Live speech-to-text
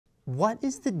What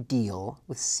is the deal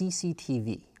with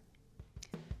CCTV?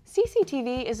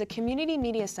 CCTV is a community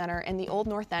media center in the Old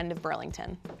North End of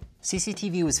Burlington.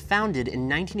 CCTV was founded in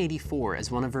 1984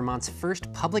 as one of Vermont's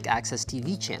first public access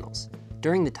TV channels,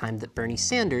 during the time that Bernie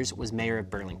Sanders was mayor of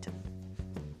Burlington.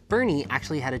 Bernie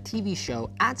actually had a TV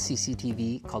show at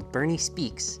CCTV called Bernie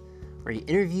Speaks, where he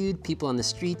interviewed people on the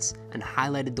streets and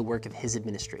highlighted the work of his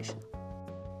administration.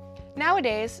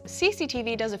 Nowadays,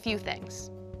 CCTV does a few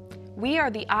things. We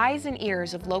are the eyes and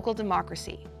ears of local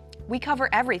democracy. We cover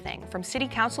everything from city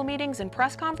council meetings and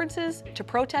press conferences to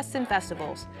protests and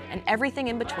festivals, and everything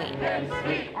in between.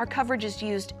 Our coverage is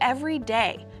used every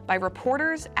day by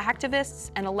reporters,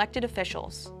 activists, and elected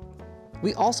officials.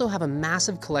 We also have a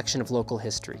massive collection of local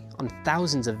history on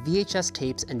thousands of VHS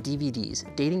tapes and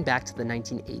DVDs dating back to the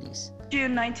 1980s.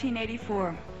 June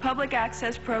 1984, Public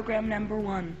Access Program Number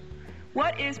 1.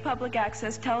 What is public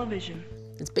access television?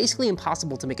 It's basically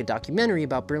impossible to make a documentary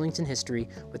about Burlington history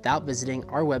without visiting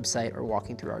our website or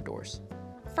walking through our doors.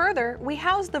 Further, we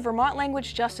house the Vermont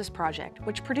Language Justice Project,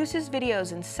 which produces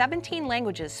videos in 17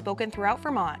 languages spoken throughout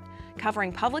Vermont,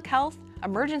 covering public health,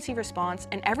 emergency response,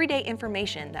 and everyday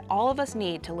information that all of us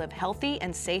need to live healthy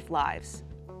and safe lives.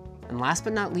 And last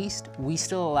but not least, we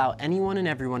still allow anyone and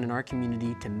everyone in our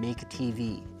community to make a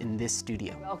TV in this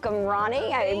studio. Welcome,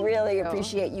 Ronnie. I really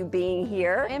appreciate you being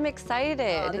here. I'm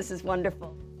excited. Oh, this is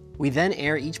wonderful. We then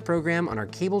air each program on our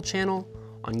cable channel,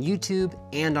 on YouTube,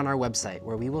 and on our website,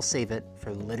 where we will save it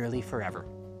for literally forever.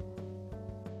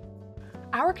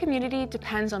 Our community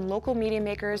depends on local media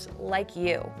makers like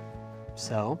you.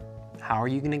 So, how are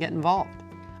you going to get involved?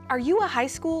 Are you a high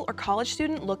school or college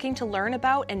student looking to learn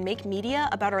about and make media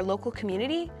about our local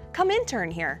community? Come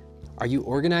intern here. Are you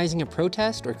organizing a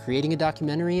protest or creating a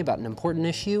documentary about an important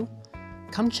issue?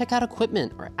 Come check out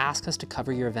equipment or ask us to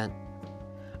cover your event.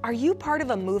 Are you part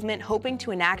of a movement hoping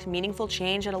to enact meaningful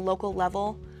change at a local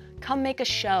level? Come make a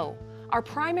show. Our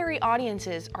primary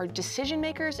audiences are decision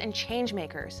makers and change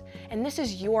makers, and this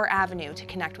is your avenue to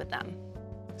connect with them.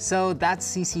 So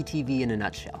that's CCTV in a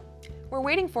nutshell. We're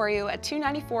waiting for you at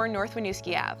 294 North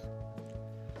Winooski Ave.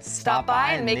 Stop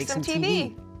by and make some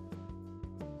TV.